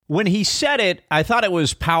When he said it, I thought it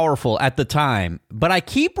was powerful at the time, but I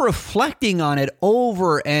keep reflecting on it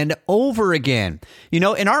over and over again. You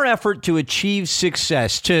know, in our effort to achieve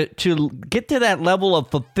success, to get to that level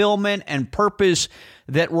of fulfillment and purpose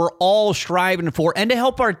that we're all striving for, and to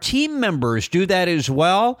help our team members do that as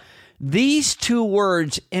well, these two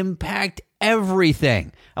words impact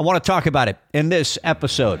everything. I want to talk about it in this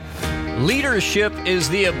episode. Leadership is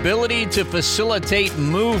the ability to facilitate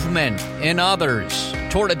movement in others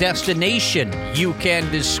toward a destination you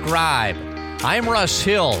can describe. I'm Russ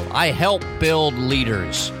Hill. I help build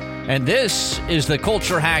leaders. And this is the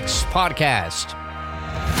Culture Hacks Podcast.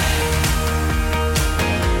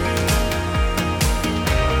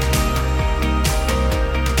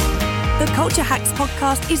 The Culture Hacks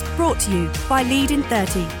Podcast is brought to you by Lead in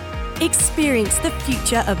 30. Experience the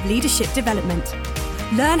future of leadership development.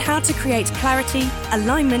 Learn how to create clarity,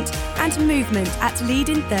 alignment, and movement at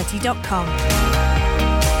leadin30.com.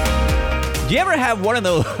 Do you ever have one of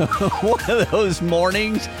those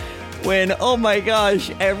mornings when, oh my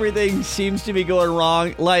gosh, everything seems to be going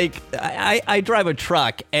wrong? Like I drive a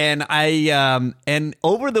truck, and and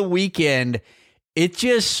over the weekend, it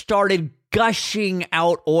just started gushing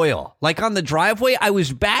out oil. Like on the driveway, I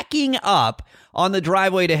was backing up on the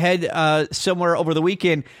driveway to head somewhere over the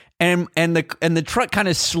weekend, and the truck kind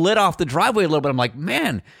of slid off the driveway a little bit. I'm like,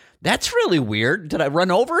 man, that's really weird. Did I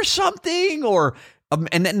run over something? Or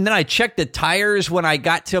and then I checked the tires when I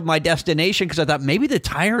got to my destination, because I thought maybe the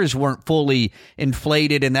tires weren't fully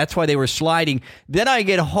inflated and that's why they were sliding. Then I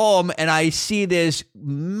get home and I see this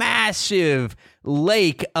massive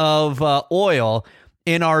lake of oil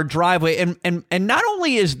in our driveway. And not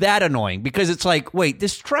only is that annoying, because it's like, wait,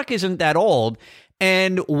 this truck isn't that old,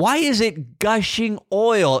 and why is it gushing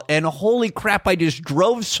oil? And holy crap, I just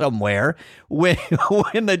drove somewhere when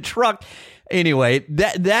the truck. Anyway,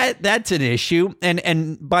 that's an issue.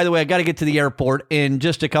 And by the way, I got to get to the airport in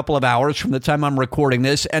just a couple of hours from the time I'm recording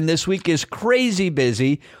this. And this week is crazy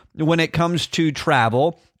busy when it comes to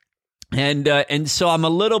travel. And so I'm a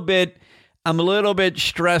little bit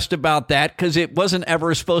stressed about that, because it wasn't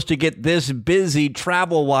ever supposed to get this busy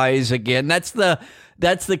travel-wise again. That's the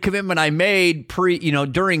commitment I made during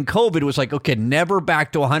COVID. It was like, okay, never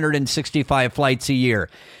back to 165 flights a year.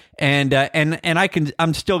 And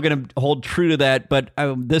I'm still going to hold true to that, but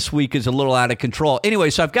this week is a little out of control.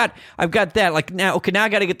 Anyway, so I've got that. Like now I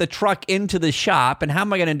got to get the truck into the shop, and how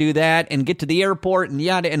am I going to do that and get to the airport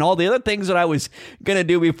and all the other things that I was going to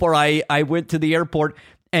do before I went to the airport.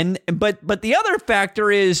 But the other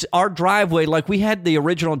factor is our driveway. Like, we had the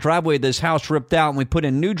original driveway of this house ripped out, and we put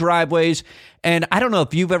in new driveways. And I don't know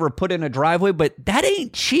if you've ever put in a driveway, but that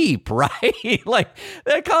ain't cheap, right? Like,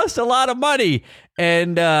 that costs a lot of money.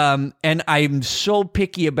 And I'm so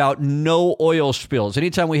picky about no oil spills.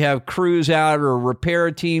 Anytime we have crews out or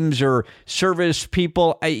repair teams or service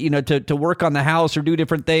people, to work on the house or do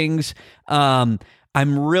different things,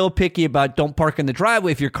 I'm real picky about don't park in the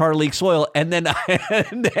driveway if your car leaks oil. And then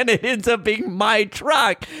it ends up being my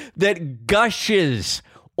truck that gushes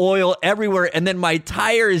oil everywhere. And then my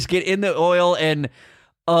tires get in the oil, and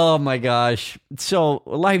oh my gosh. So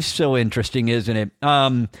life's so interesting, isn't it?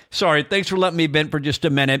 Sorry. Thanks for letting me vent for just a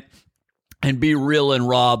minute and be real and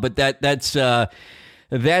raw. But that's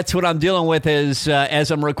what I'm dealing with as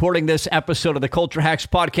I'm recording this episode of the Culture Hacks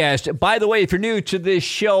Podcast. By the way, if you're new to this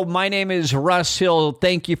show, my name is Russ Hill.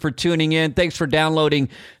 Thank you for tuning in. Thanks for downloading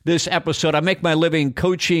this episode. I make my living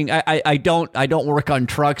coaching. I don't work on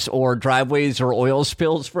trucks or driveways or oil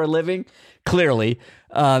spills for a living, clearly,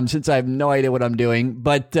 since I have no idea what I'm doing.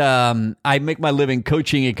 But I make my living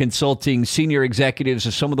coaching and consulting senior executives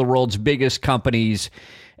of some of the world's biggest companies.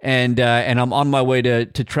 And I'm on my way to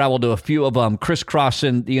travel to a few of them,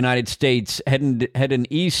 crisscrossing the United States, heading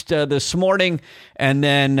east this morning, and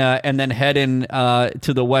then heading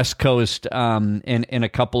to the West Coast in a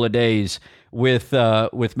couple of days with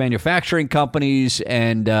manufacturing companies,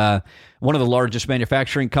 and one of the largest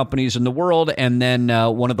manufacturing companies in the world, and then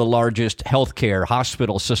one of the largest healthcare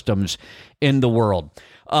hospital systems in the world.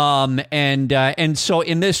 And so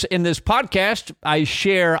in this podcast, I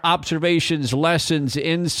share observations, lessons,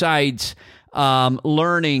 insights,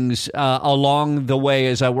 learnings, along the way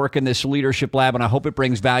as I work in this leadership lab, and I hope it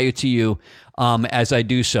brings value to you, as I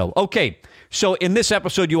do so. Okay. So in this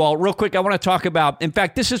episode, you all, real quick, I want to talk about, in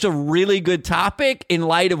fact, this is a really good topic in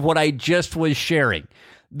light of what I just was sharing,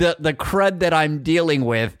 the crud that I'm dealing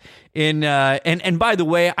with. And by the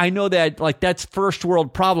way, I know that that's first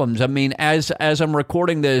world problems. I mean, as I'm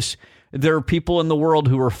recording this, there are people in the world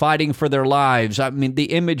who are fighting for their lives. I mean,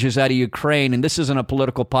 the images out of Ukraine, and this isn't a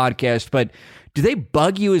political podcast, but do they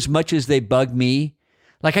bug you as much as they bug me?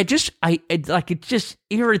 Like it just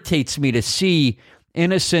irritates me to see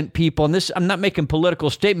innocent people. And this, I'm not making political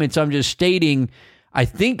statements. I'm just stating,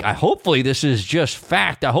 hopefully this is just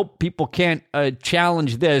fact. I hope people can't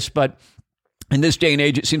challenge this, but in this day and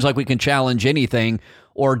age, it seems like we can challenge anything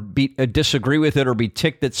or disagree with it or be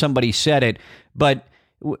ticked that somebody said it. But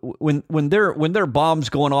when there are bombs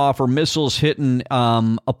going off or missiles hitting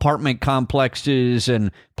apartment complexes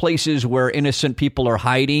and places where innocent people are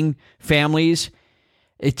hiding, families,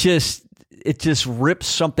 it just rips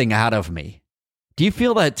something out of me. Do you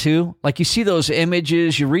feel that too? Like you see those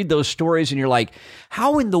images, you read those stories, and you're like,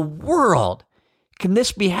 how in the world can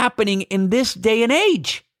this be happening in this day and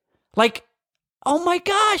age? Like, oh my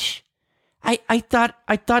gosh. I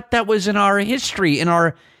thought that was in our history, in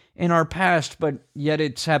our past, but yet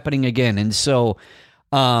it's happening again. And so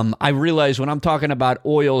I realize when I'm talking about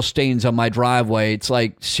oil stains on my driveway, it's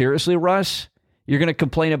like, seriously, Russ? You're going to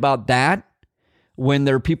complain about that when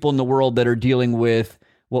there are people in the world that are dealing with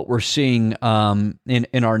what we're seeing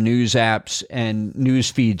in our news apps and news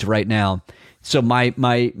feeds right now. So my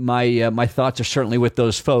thoughts are certainly with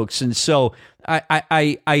those folks. And so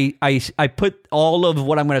I put all of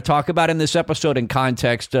what I'm going to talk about in this episode in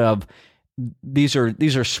context of these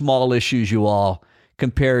are small issues, you all,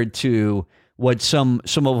 compared to what some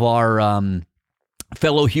of our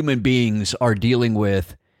fellow human beings are dealing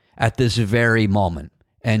with at this very moment.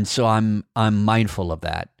 And so I'm mindful of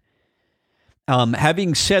that.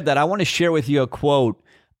 Having said that, I want to share with you a quote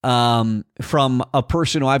from a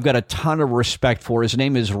person who I've got a ton of respect for. His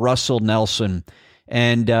name is Russell Nelson,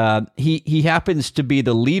 and he happens to be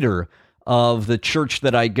the leader of the church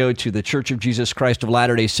that I go to, the Church of Jesus Christ of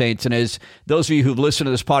Latter-day Saints. And as those of you who've listened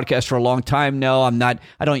to this podcast for a long time know,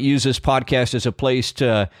 I don't use this podcast as a place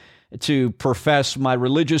to profess my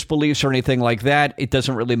religious beliefs or anything like that. It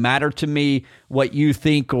doesn't really matter to me what you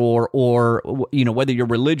think or whether you're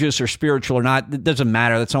religious or spiritual or not. It doesn't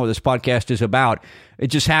matter. That's not what this podcast is about. It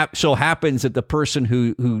just so happens that the person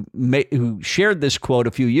who shared this quote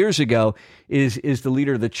a few years ago is the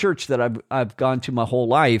leader of the church that I've gone to my whole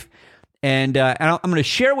life. And I'm going to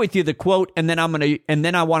share with you the quote, and then I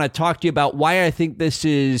want to talk to you about why I think this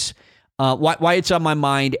is. Why it's on my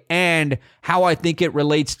mind and how I think it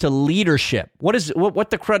relates to leadership. What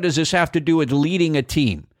the crud does this have to do with leading a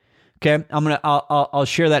team? Okay, I'll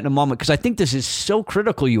share that in a moment because I think this is so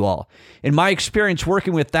critical, you all. In my experience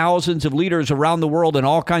working with thousands of leaders around the world in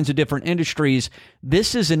all kinds of different industries,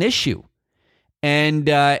 this is an issue. And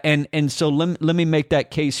so let me make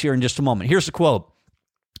that case here in just a moment. Here's the quote.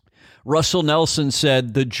 Russell Nelson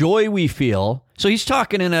said, "The joy we feel." So he's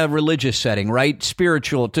talking in a religious setting, right?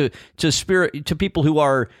 Spiritual to people who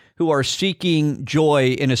are seeking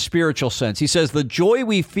joy in a spiritual sense. He says, "The joy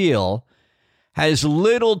we feel has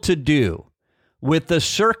little to do with the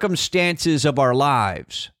circumstances of our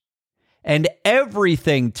lives and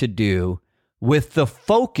everything to do with the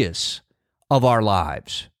focus of our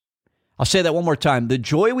lives." I'll say that one more time. The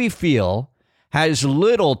joy we feel has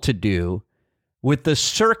little to do with the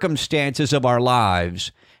circumstances of our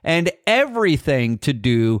lives and everything to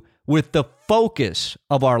do with the focus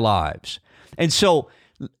of our lives. And so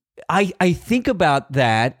I think about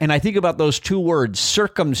that, and I think about those two words,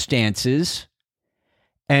 circumstances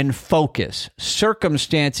and focus.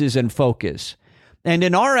 Circumstances and focus. And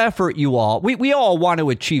in our effort, you all, we all want to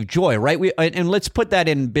achieve joy, right? And let's put that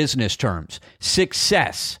in business terms.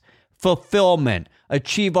 Success, fulfillment,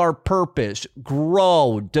 achieve our purpose,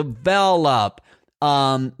 grow, develop,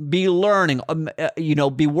 be learning,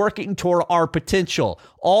 be working toward our potential.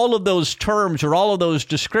 All of those terms or all of those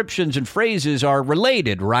descriptions and phrases are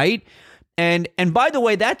related, right? And by the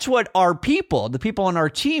way, that's what our people, the people on our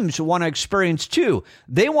teams want to experience too.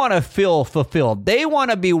 They want to feel fulfilled. They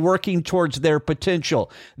want to be working towards their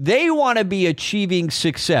potential. They want to be achieving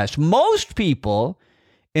success. Most people,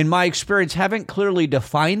 in my experience, haven't clearly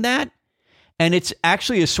defined that. And it's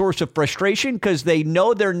actually a source of frustration because they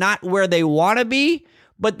know they're not where they want to be,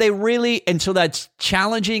 but and so that's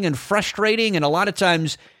challenging and frustrating. And a lot of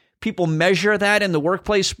times people measure that in the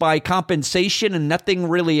workplace by compensation and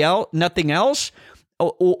nothing else,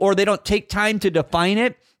 or they don't take time to define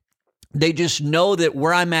it. They just know that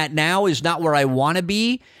where I'm at now is not where I want to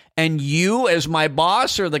be. And you as my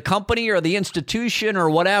boss or the company or the institution or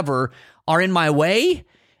whatever are in my way.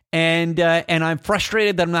 And I'm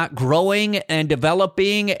frustrated that I'm not growing and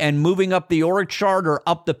developing and moving up the org chart or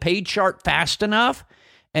up the pay chart fast enough.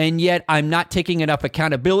 And yet I'm not taking enough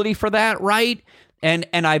accountability for that, right? And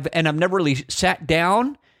I've never really sat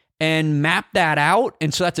down and mapped that out.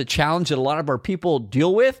 And so that's a challenge that a lot of our people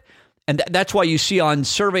deal with. And that's why you see on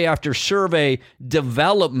survey after survey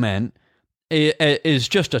development is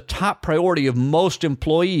just a top priority of most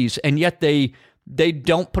employees, and yet they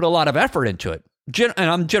don't put a lot of effort into it. And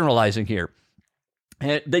I'm generalizing here.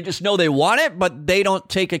 They just know they want it, but they don't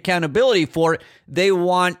take accountability for it. They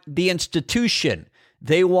want the institution.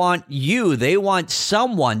 They want you. They want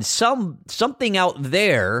something out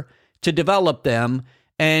there to develop them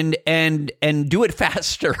and do it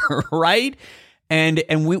faster, right? And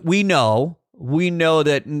we know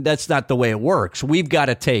that that's not the way it works. We've got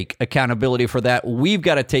to take accountability for that. We've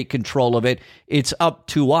got to take control of it. It's up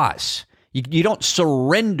to us. You don't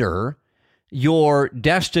surrender your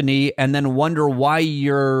destiny and then wonder why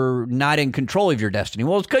you're not in control of your destiny.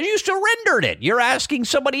 Well, it's because you surrendered it. You're asking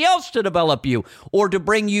somebody else to develop you or to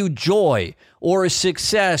bring you joy or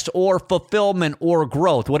success or fulfillment or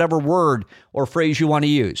growth, whatever word or phrase you want to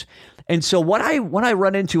use. And so what I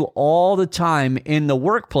run into all the time in the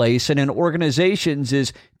workplace and in organizations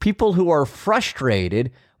is people who are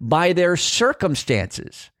frustrated by their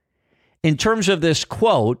circumstances. In terms of this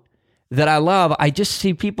quote that I love, I just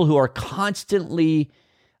see people who are constantly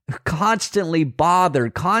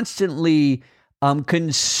bothered, constantly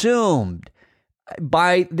consumed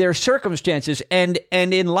by their circumstances. And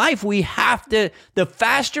in life, we have to, the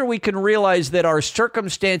faster we can realize that our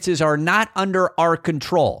circumstances are not under our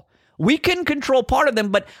control. We can control part of them,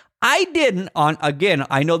 but I didn't, again,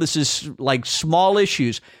 I know this is like small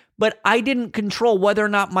issues, but I didn't control whether or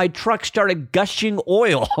not my truck started gushing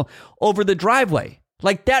oil over the driveway.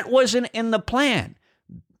 Like that wasn't in the plan.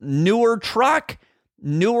 Newer truck,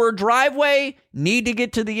 newer driveway, need to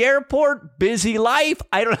get to the airport, busy life.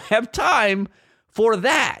 I don't have time for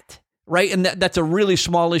that, right? And that's a really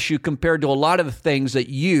small issue compared to a lot of the things that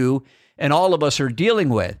you and all of us are dealing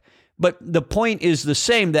with. But the point is the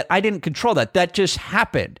same, that I didn't control that. That just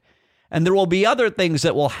happened. And there will be other things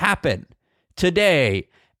that will happen today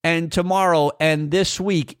and tomorrow and this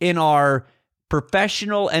week in our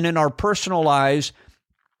professional and in our personal lives.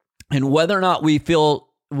 And whether or not we feel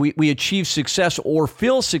we achieve success or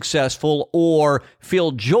feel successful or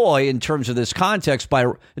feel joy in terms of this context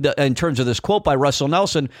in terms of this quote by Russell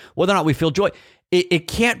Nelson, whether or not we feel joy, it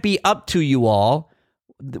can't be up to you all.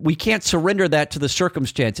 We can't surrender that to the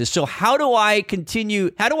circumstances. So how do I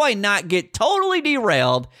not get totally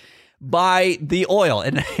derailed by the oil?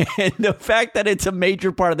 And the fact that it's a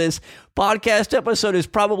major part of this podcast episode is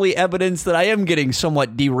probably evidence that I am getting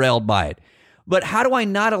somewhat derailed by it. But how do I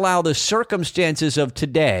not allow the circumstances of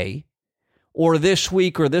today or this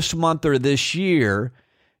week or this month or this year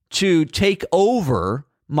to take over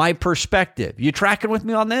my perspective? You tracking with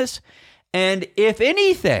me on this? And if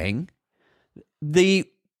anything, the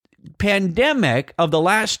pandemic of the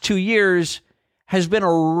last 2 years has been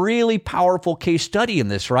a really powerful case study in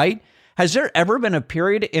this, right? Has there ever been a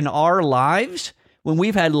period in our lives when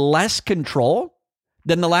we've had less control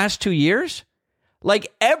than the last 2 years?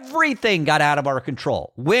 Like everything got out of our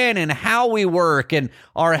control. When and how we work and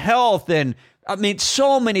our health and I mean,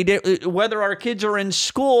 so many, whether our kids are in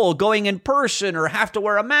school, going in person or have to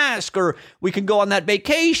wear a mask or we can go on that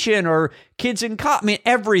vacation or kids in college. I mean,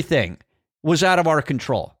 everything was out of our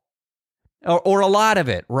control or a lot of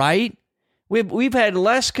it, right? We've had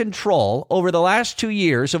less control over the last 2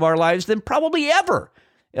 years of our lives than probably ever,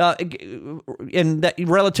 in that,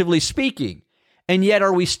 relatively speaking. And yet,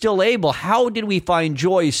 are we still able? How did we find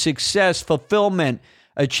joy, success, fulfillment,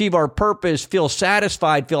 achieve our purpose, feel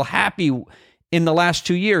satisfied, feel happy in the last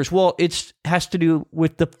 2 years? Well, it has to do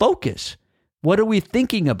with the focus. What are we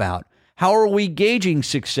thinking about? How are we gauging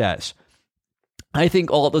success? I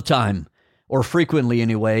think all the time, or frequently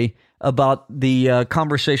anyway, about the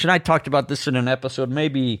conversation. I talked about this in an episode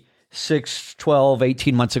maybe 6, 12,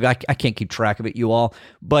 18 months ago. I can't keep track of it, you all.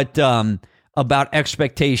 But about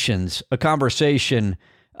expectations, a conversation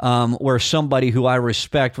where somebody who I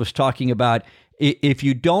respect was talking about if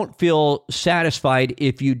you don't feel satisfied,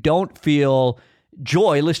 if you don't feel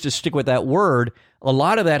joy, let's just stick with that word, a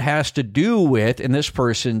lot of that has to do with, in this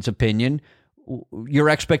person's opinion, your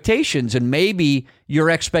expectations, and maybe your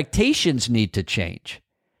expectations need to change.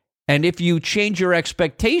 And if you change your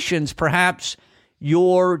expectations, perhaps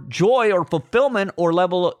your joy or fulfillment or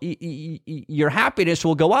level, your happiness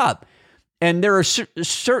will go up. And there are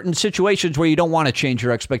certain situations where you don't want to change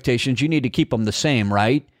your expectations. You need to keep them the same,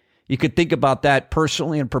 right? You could think about that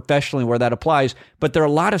personally and professionally where that applies, but there are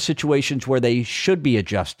a lot of situations where they should be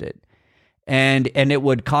adjusted. And it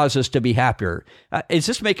would cause us to be happier. Is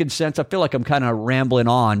this making sense? I feel like I'm kind of rambling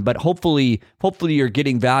on, but hopefully you're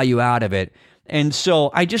getting value out of it. And so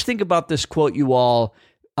I just think about this quote, you all,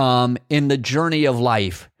 in the journey of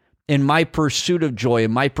life, in my pursuit of joy,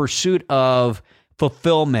 in my pursuit of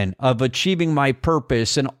fulfillment, of achieving my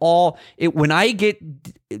purpose, and all it. When I get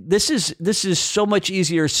this is so much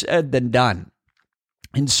easier said than done.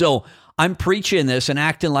 And so I'm preaching this and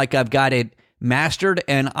acting like I've got it mastered,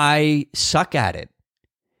 and I suck at it.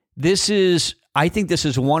 I think this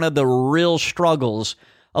is one of the real struggles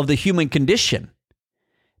of the human condition,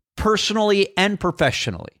 personally and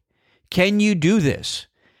professionally. Can you do this?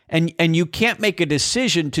 And you can't make a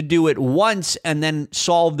decision to do it once and then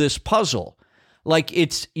solve this puzzle. Like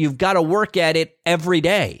you've got to work at it every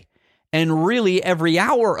day, and really every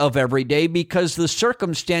hour of every day, because the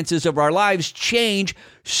circumstances of our lives change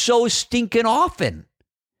so stinking often.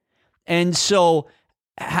 And so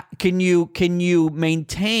can you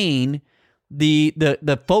maintain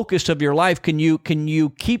the focus of your life? Can you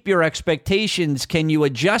keep your expectations? Can you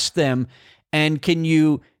adjust them? And can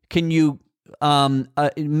you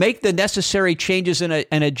make the necessary changes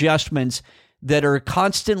and adjustments that are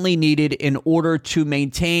constantly needed in order to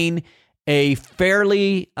maintain a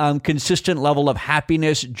fairly consistent level of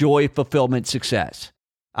happiness, joy, fulfillment, success?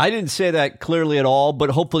 I didn't say that clearly at all, but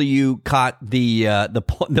hopefully you caught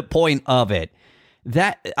the point of it.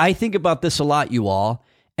 That I think about this a lot, you all,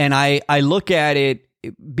 and I look at it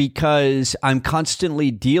because I'm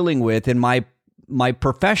constantly dealing with, in my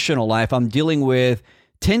professional life, I'm dealing with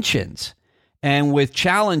tensions and with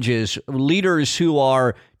challenges, leaders who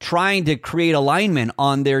are trying to create alignment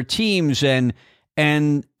on their teams, and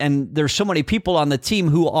there's so many people on the team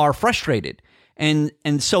who are frustrated. And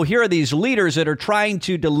so here are these leaders that are trying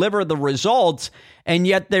to deliver the results, and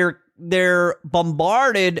yet they're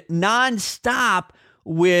bombarded nonstop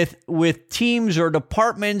with teams or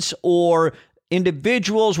departments or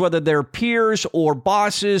individuals, whether they're peers or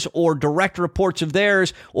bosses or direct reports of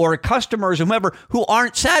theirs or customers, whomever, who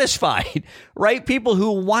aren't satisfied, right? People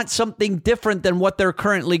who want something different than what they're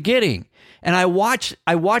currently getting. And I watch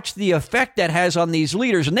the effect that has on these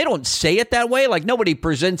leaders, and they don't say it that way. Like, nobody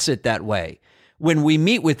presents it that way when we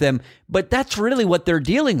meet with them, but that's really what they're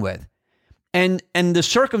dealing with. And the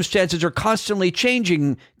circumstances are constantly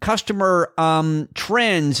changing, customer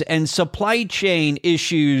trends and supply chain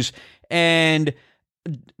issues, and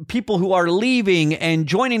people who are leaving and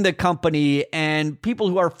joining the company, and people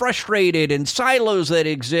who are frustrated, and silos that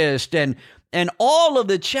exist, and all of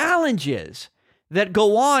the challenges that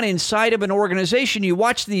go on inside of an organization. You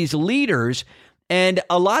watch these leaders, and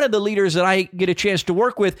a lot of the leaders that I get a chance to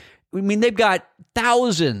work with, I mean, they've got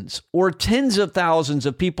thousands or tens of thousands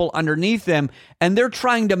of people underneath them, and they're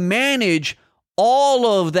trying to manage all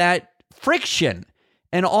of that friction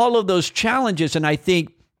and all of those challenges. And I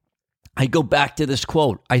think, I go back to this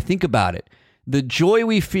quote. I think about it. The joy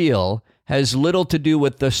we feel has little to do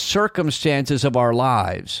with the circumstances of our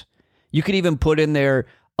lives. You could even put in there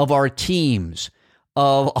of our teams,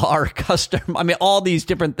 of our customer. I mean, all these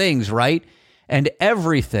different things, right? And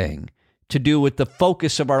everything to do with the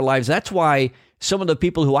focus of our lives. That's why some of the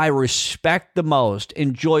people who I respect the most,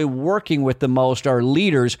 enjoy working with the most, are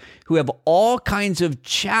leaders who have all kinds of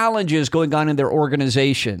challenges going on in their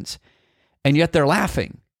organizations. And yet they're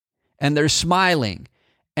laughing. And they're smiling,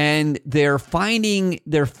 and they're finding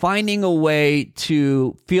a way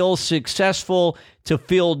to feel successful, to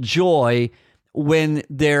feel joy when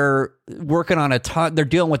they're working on they're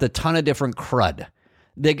dealing with a ton of different crud.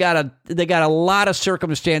 They got a lot of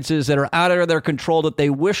circumstances that are out of their control that they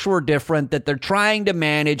wish were different, that they're trying to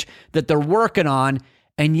manage, that they're working on,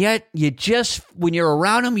 and yet when you're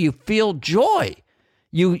around them, you feel joy.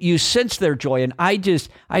 You sense their joy, and I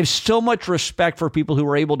have so much respect for people who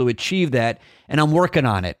are able to achieve that, and I'm working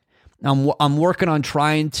on it. I'm working on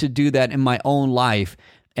trying to do that in my own life,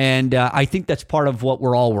 and I think that's part of what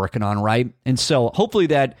we're all working on, right? And so hopefully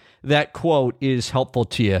that quote is helpful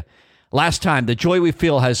to you. Last time, the joy we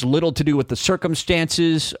feel has little to do with the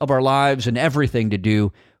circumstances of our lives and everything to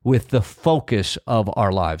do with the focus of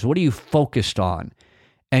our lives. What are you focused on?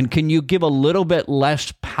 And can you give a little bit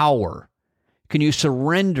less power? Can you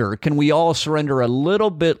surrender? Can we all surrender a little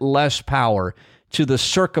bit less power to the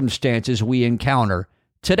circumstances we encounter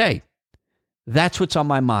today? That's what's on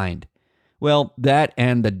my mind. Well, that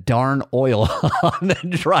and the darn oil on the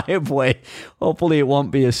driveway. Hopefully it won't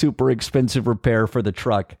be a super expensive repair for the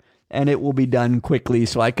truck, and it will be done quickly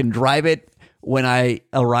so I can drive it when I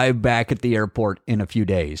arrive back at the airport in a few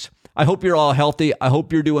days. I hope you're all healthy. I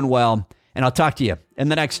hope you're doing well, and I'll talk to you in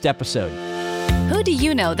the next episode. Who do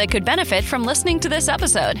you know that could benefit from listening to this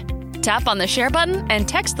episode? Tap on the share button and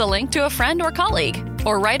text the link to a friend or colleague,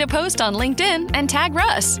 or write a post on LinkedIn and tag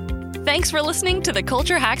Russ. Thanks for listening to the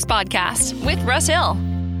Culture Hacks Podcast with Russ Hill.